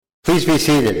Please be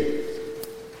seated.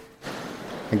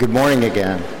 And good morning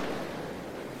again.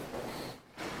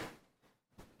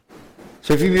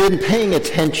 So if you've been paying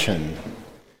attention,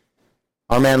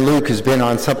 our man Luke has been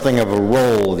on something of a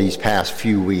roll these past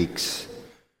few weeks,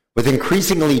 with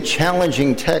increasingly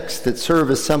challenging texts that serve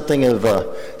as something of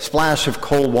a splash of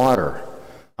cold water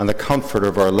on the comfort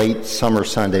of our late summer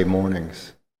Sunday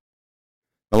mornings.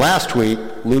 Now, last week,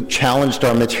 Luke challenged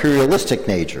our materialistic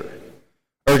nature,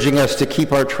 urging us to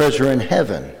keep our treasure in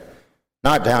heaven,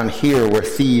 not down here where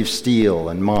thieves steal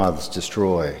and moths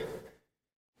destroy.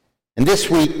 And this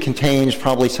week contains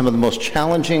probably some of the most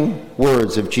challenging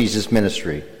words of Jesus'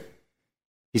 ministry.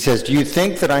 He says, "Do you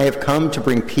think that I have come to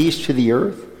bring peace to the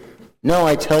earth? No,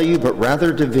 I tell you, but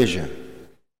rather division."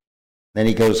 Then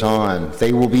he goes on,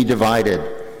 "They will be divided,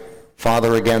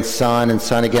 father against son and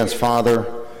son against father,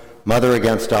 mother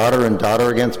against daughter and daughter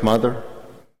against mother,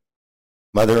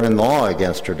 mother-in-law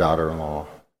against her daughter-in-law,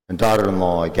 and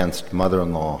daughter-in-law against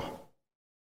mother-in-law."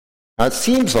 Now it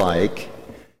seems like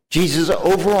Jesus'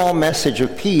 overall message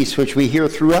of peace, which we hear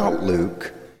throughout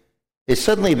Luke, is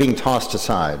suddenly being tossed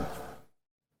aside.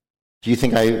 He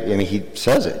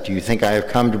says it. "Do you think I have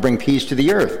come to bring peace to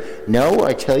the earth? No,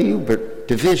 I tell you, but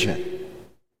division."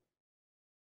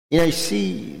 You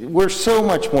see, we're so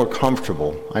much more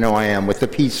comfortable, I know I am, with the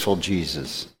peaceful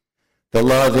Jesus, the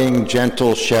loving,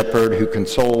 gentle shepherd who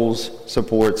consoles,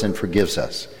 supports, and forgives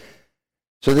us.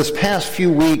 So this past few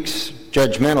weeks,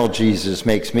 judgmental Jesus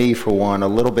makes me, for one, a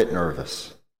little bit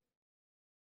nervous.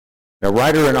 Now,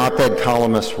 writer and op-ed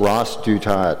columnist Ross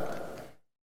Douthat,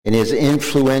 in his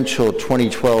influential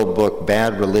 2012 book,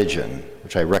 Bad Religion,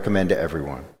 which I recommend to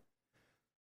everyone,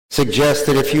 suggests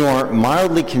that if you aren't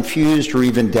mildly confused or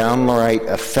even downright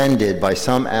offended by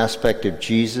some aspect of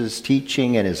Jesus'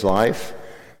 teaching and his life,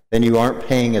 then you aren't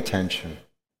paying attention.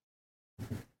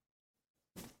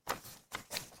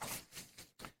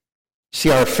 See,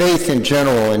 our faith in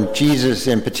general, and Jesus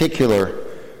in particular,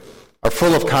 are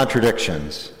full of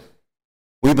contradictions.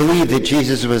 We believe that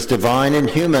Jesus was divine and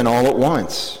human all at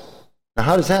once. Now,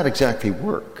 how does that exactly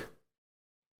work?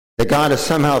 That God is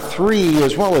somehow three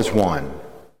as well as one,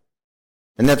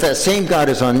 and that same God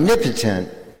is omnipotent,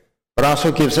 but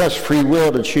also gives us free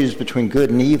will to choose between good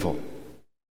and evil.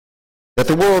 That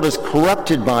the world is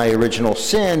corrupted by original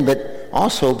sin, but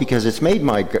also, because it's made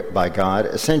by God,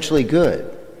 essentially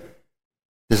good.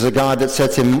 This is a God that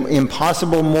sets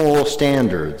impossible moral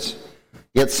standards,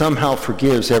 yet somehow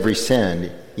forgives every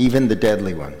sin, even the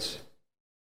deadly ones.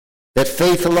 That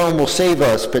faith alone will save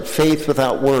us, but faith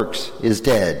without works is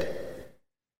dead.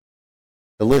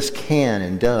 The list can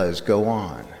and does go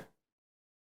on.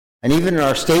 And even in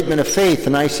our statement of faith, the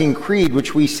Nicene Creed,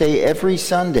 which we say every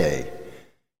Sunday,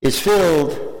 is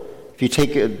filled, if you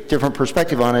take a different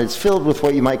perspective on it, it's filled with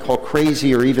what you might call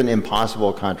crazy or even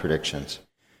impossible contradictions.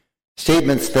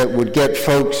 Statements that would get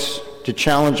folks to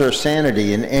challenge our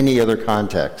sanity in any other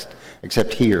context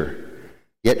except here.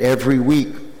 Yet every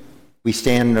week we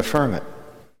stand and affirm it.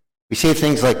 We say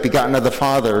things like begotten of the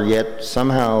Father, yet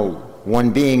somehow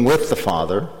one being with the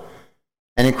Father,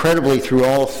 and incredibly through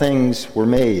all things were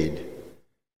made.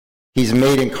 He's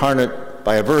made incarnate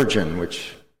by a virgin,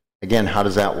 which, again, how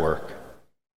does that work?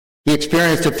 He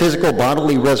experienced a physical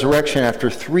bodily resurrection after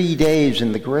 3 days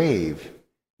in the grave.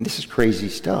 And this is crazy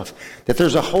stuff. That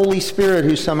there's a Holy Spirit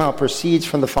who somehow proceeds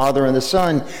from the Father and the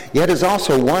Son, yet is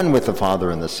also one with the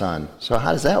Father and the Son. So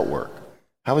how does that work?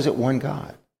 How is it one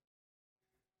God?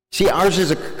 See, ours is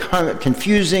a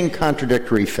confusing,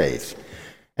 contradictory faith.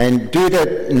 And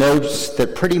Douthat notes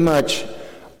that pretty much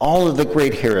all of the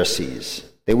great heresies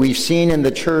that we've seen in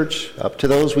the church, up to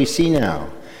those we see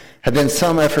now, have been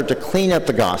some effort to clean up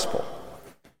the gospel,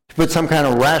 to put some kind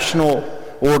of rational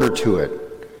order to it,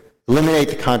 eliminate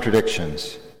the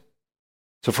contradictions.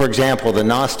 So, for example, the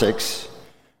Gnostics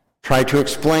tried to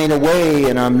explain away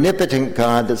an omnipotent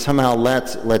God that somehow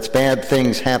lets bad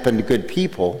things happen to good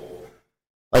people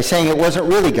by saying it wasn't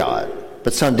really God,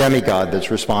 but some demigod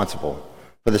that's responsible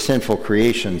for the sinful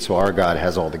creation, so our God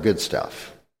has all the good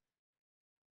stuff.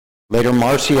 Later,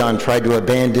 Marcion tried to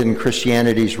abandon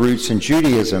Christianity's roots in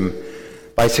Judaism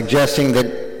by suggesting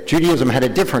that Judaism had a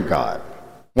different God,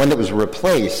 one that was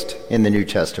replaced in the New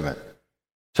Testament.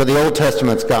 So the Old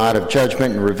Testament's God of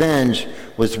judgment and revenge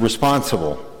was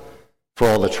responsible for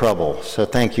all the trouble. So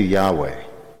thank you, Yahweh.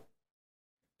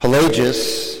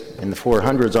 Pelagius, in the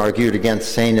 400s, argued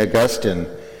against St. Augustine.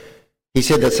 He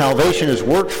said that salvation is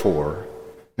worked for,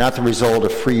 not the result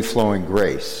of free-flowing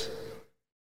grace.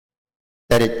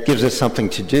 That it gives us something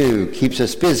to do, keeps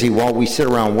us busy while we sit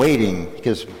around waiting,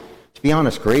 because, to be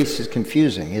honest, grace is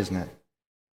confusing, isn't it?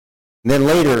 And then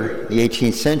later, the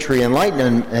 18th century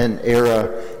Enlightenment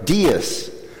era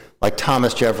deists, like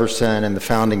Thomas Jefferson and the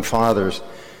Founding Fathers,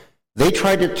 they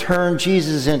tried to turn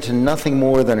Jesus into nothing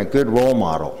more than a good role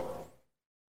model,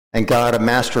 and God a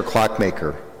master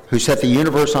clockmaker who set the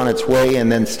universe on its way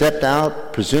and then stepped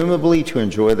out, presumably to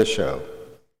enjoy the show.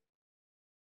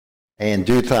 And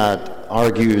Duthart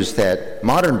argues that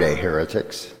modern-day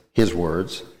heretics, his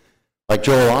words, like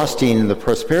Joel Osteen in the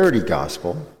Prosperity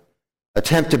Gospel,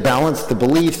 attempt to balance the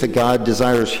belief that God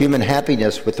desires human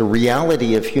happiness with the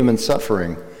reality of human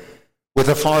suffering, with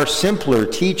a far simpler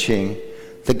teaching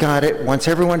that God wants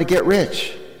everyone to get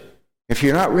rich. If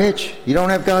you're not rich, you don't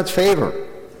have God's favor.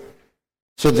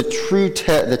 So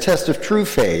the test of true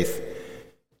faith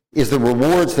is the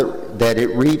rewards that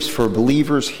it reaps for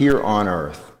believers here on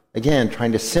earth. Again,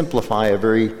 trying to simplify a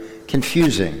very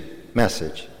confusing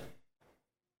message.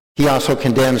 He also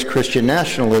condemns Christian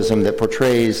nationalism that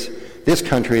portrays this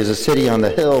country as a city on the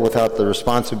hill without the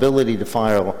responsibility to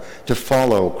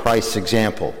follow Christ's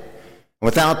example. And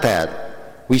without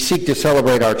that, we seek to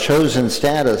celebrate our chosen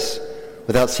status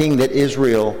without seeing that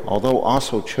Israel, although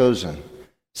also chosen,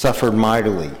 suffered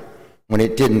mightily when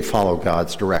it didn't follow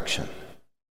God's direction.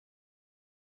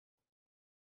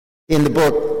 In the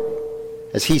book,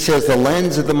 as he says, in the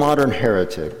lens of the modern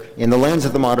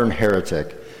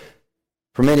heretic,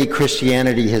 for many,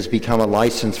 Christianity has become a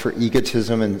license for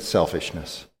egotism and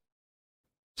selfishness.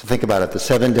 So think about it. The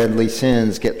 7 deadly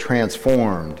sins get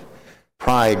transformed.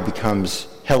 Pride becomes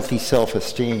healthy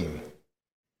self-esteem.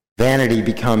 Vanity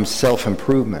becomes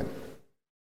self-improvement.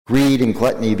 Greed and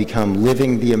gluttony become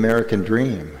living the American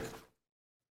dream.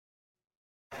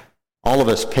 All of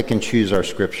us pick and choose our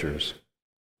scriptures,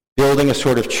 building a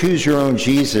sort of choose-your-own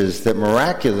Jesus that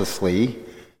miraculously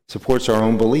supports our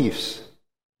own beliefs,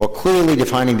 while clearly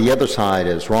defining the other side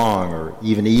as wrong or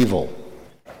even evil.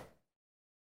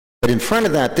 But in front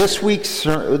of that, this week's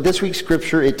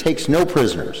scripture, it takes no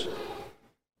prisoners.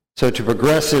 So to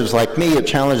progressives like me, it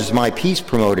challenges my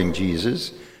peace-promoting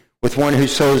Jesus with one who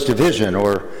sows division,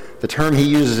 or the term he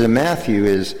uses in Matthew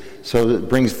is, so it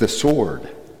brings the sword.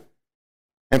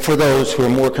 And for those who are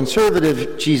more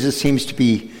conservative, Jesus seems to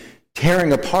be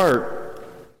tearing apart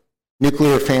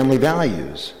nuclear family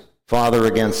values. Father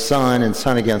against son, and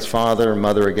son against father,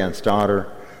 mother against daughter,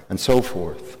 and so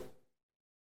forth.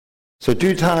 So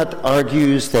Duthart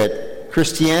argues that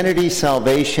Christianity's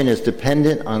salvation is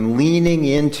dependent on leaning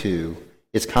into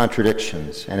its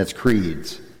contradictions and its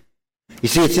creeds. You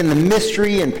see, it's in the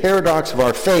mystery and paradox of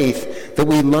our faith that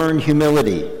we learn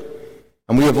humility,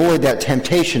 and we avoid that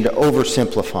temptation to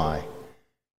oversimplify,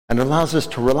 and it allows us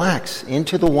to relax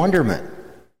into the wonderment.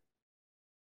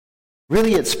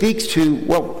 Really, it speaks to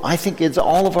what I think is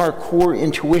all of our core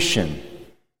intuition,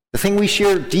 the thing we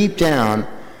share deep down,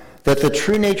 that the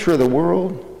true nature of the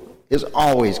world is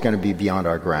always going to be beyond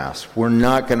our grasp. We're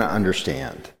not going to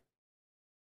understand.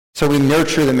 So we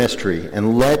nurture the mystery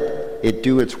and let it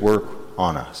do its work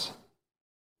on us.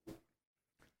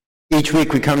 Each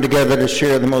week we come together to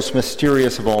share the most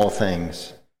mysterious of all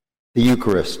things, the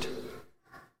Eucharist.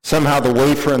 Somehow the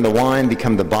wafer and the wine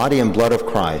become the body and blood of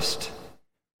Christ.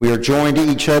 We are joined to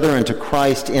each other and to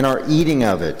Christ in our eating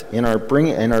of it, in our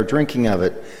drinking of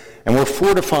it, and we're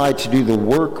fortified to do the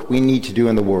work we need to do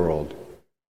in the world,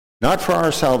 not for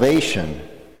our salvation,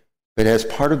 but as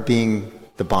part of being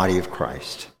the body of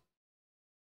Christ.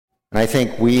 And I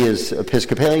think we as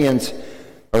Episcopalians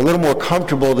are a little more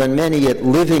comfortable than many at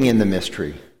living in the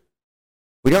mystery.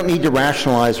 We don't need to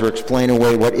rationalize or explain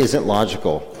away what isn't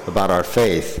logical about our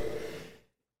faith.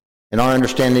 In our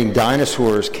understanding,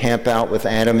 dinosaurs camp out with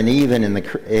Adam and Eve in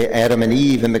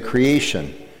the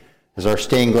creation, as our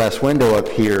stained glass window up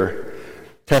here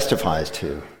testifies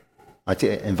to. I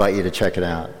invite you to check it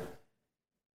out.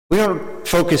 We don't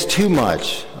focus too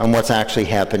much on what's actually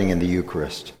happening in the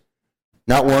Eucharist,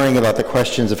 not worrying about the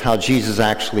questions of how Jesus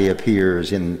actually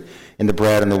appears in the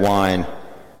bread and the wine.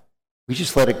 We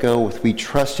just let it go with, we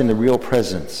trust in the real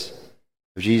presence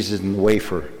of Jesus in the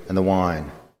wafer and the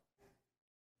wine.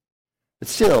 But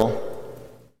still,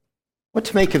 what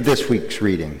to make of this week's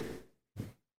reading?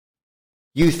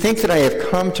 You think that I have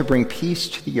come to bring peace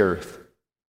to the earth.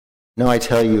 No, I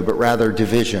tell you, but rather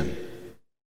division.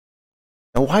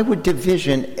 Now, why would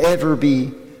division ever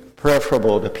be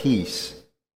preferable to peace?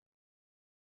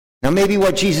 Now, maybe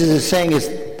what Jesus is saying is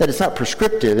that it's not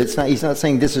prescriptive. He's not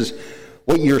saying this is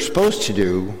what you're supposed to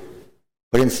do,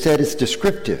 but instead it's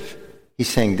descriptive. He's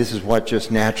saying this is what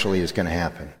just naturally is going to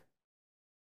happen.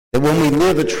 That when we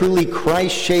live a truly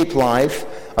Christ-shaped life,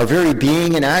 our very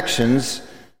being and actions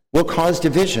will cause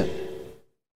division.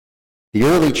 The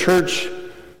early church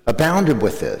abounded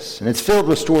with this. And it's filled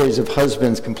with stories of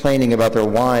husbands complaining about their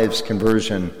wives'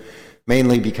 conversion,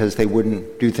 mainly because they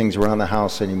wouldn't do things around the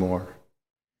house anymore.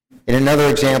 In another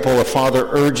example, a father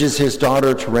urges his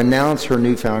daughter to renounce her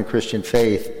newfound Christian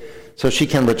faith so she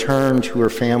can return to her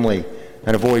family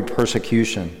and avoid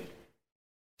persecution.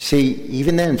 See,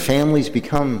 even then, families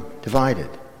become divided.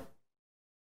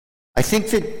 I think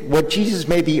that what Jesus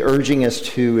may be urging us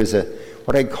to is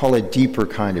what I'd call a deeper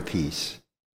kind of peace.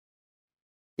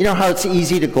 You know how it's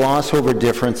easy to gloss over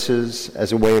differences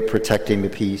as a way of protecting the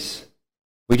peace?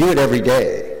 We do it every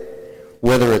day,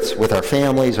 whether it's with our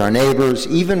families, our neighbors,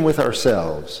 even with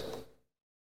ourselves.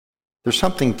 There's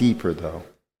something deeper, though.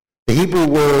 The Hebrew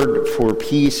word for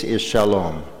peace is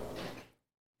shalom.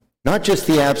 Not just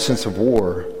the absence of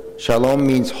war. Shalom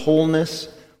means wholeness,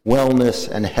 wellness,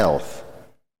 and health,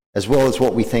 as well as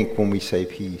what we think when we say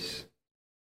peace.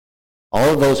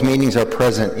 All of those meanings are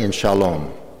present in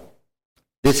shalom.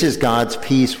 This is God's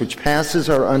peace which passes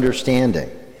our understanding.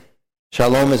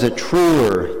 Shalom is a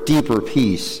truer, deeper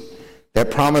peace. That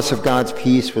promise of God's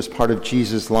peace was part of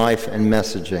Jesus' life and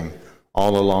messaging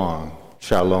all along.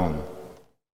 Shalom.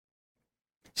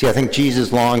 See, I think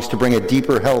Jesus longs to bring a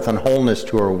deeper health and wholeness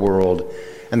to our world,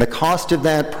 and the cost of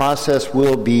that process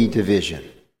will be division.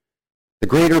 The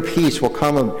greater peace will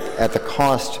come at the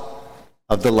cost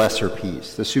of the lesser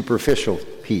peace, the superficial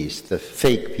peace, the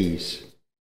fake peace.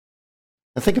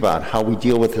 Now think about how we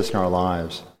deal with this in our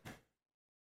lives.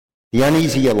 The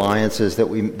uneasy alliances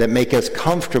that make us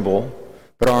comfortable,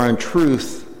 but are in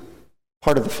truth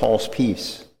part of the false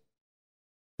peace.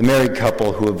 The married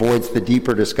couple who avoids the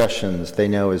deeper discussions they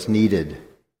know is needed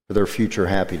for their future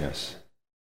happiness.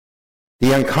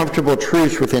 The uncomfortable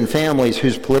truths within families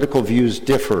whose political views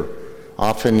differ,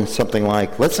 often something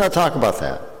like, let's not talk about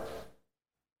that.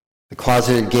 The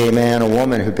closeted gay man or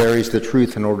woman who buries the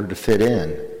truth in order to fit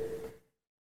in.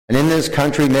 And in this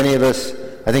country, many of us,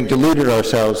 I think, deluded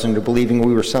ourselves into believing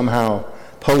we were somehow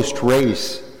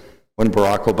post-race when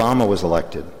Barack Obama was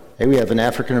elected. Hey, we have an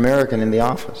African American in the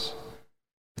office.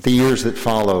 But the years that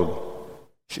followed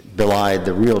belied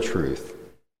the real truth.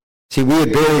 See, we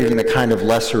had buried in a kind of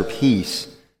lesser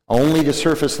peace, only to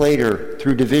surface later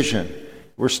through division.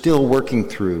 We're still working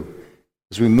through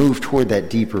as we move toward that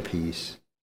deeper peace.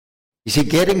 You see,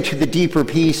 getting to the deeper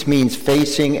peace means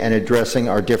facing and addressing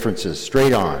our differences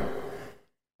straight on.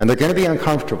 And they're going to be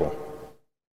uncomfortable.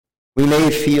 We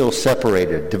may feel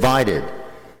separated, divided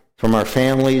from our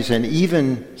families, and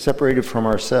even separated from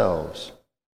ourselves.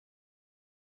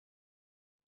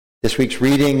 This week's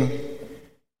reading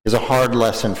is a hard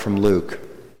lesson from Luke.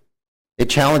 It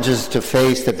challenges us to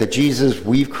face that the Jesus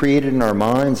we've created in our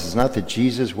minds is not the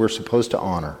Jesus we're supposed to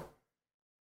honor.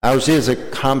 Ours is a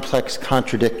complex,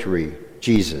 contradictory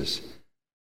Jesus.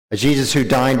 A Jesus who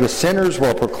dined with sinners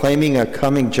while proclaiming a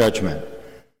coming judgment.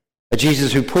 A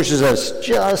Jesus who pushes us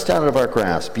just out of our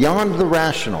grasp, beyond the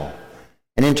rational,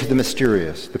 and into the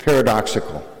mysterious, the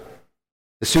paradoxical,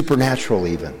 the supernatural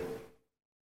even.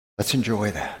 Let's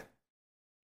enjoy that.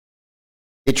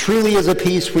 It truly is a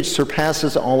peace which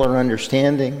surpasses all our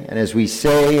understanding. And as we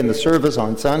say in the service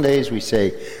on Sundays,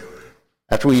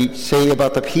 after we say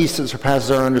about the peace that surpasses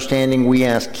our understanding, we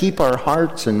ask, keep our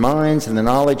hearts and minds in the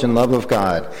knowledge and love of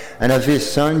God and of his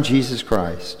Son, Jesus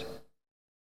Christ.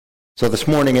 So this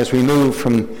morning, as we move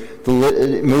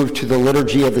to the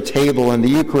liturgy of the table and the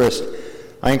Eucharist,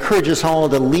 I encourage us all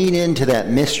to lean into that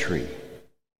mystery.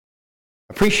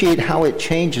 Appreciate how it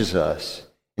changes us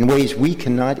in ways we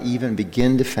cannot even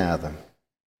begin to fathom,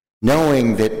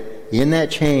 knowing that in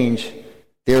that change,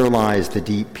 there lies the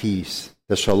deep peace,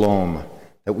 the shalom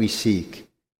that we seek,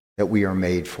 that we are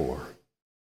made for.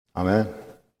 Amen.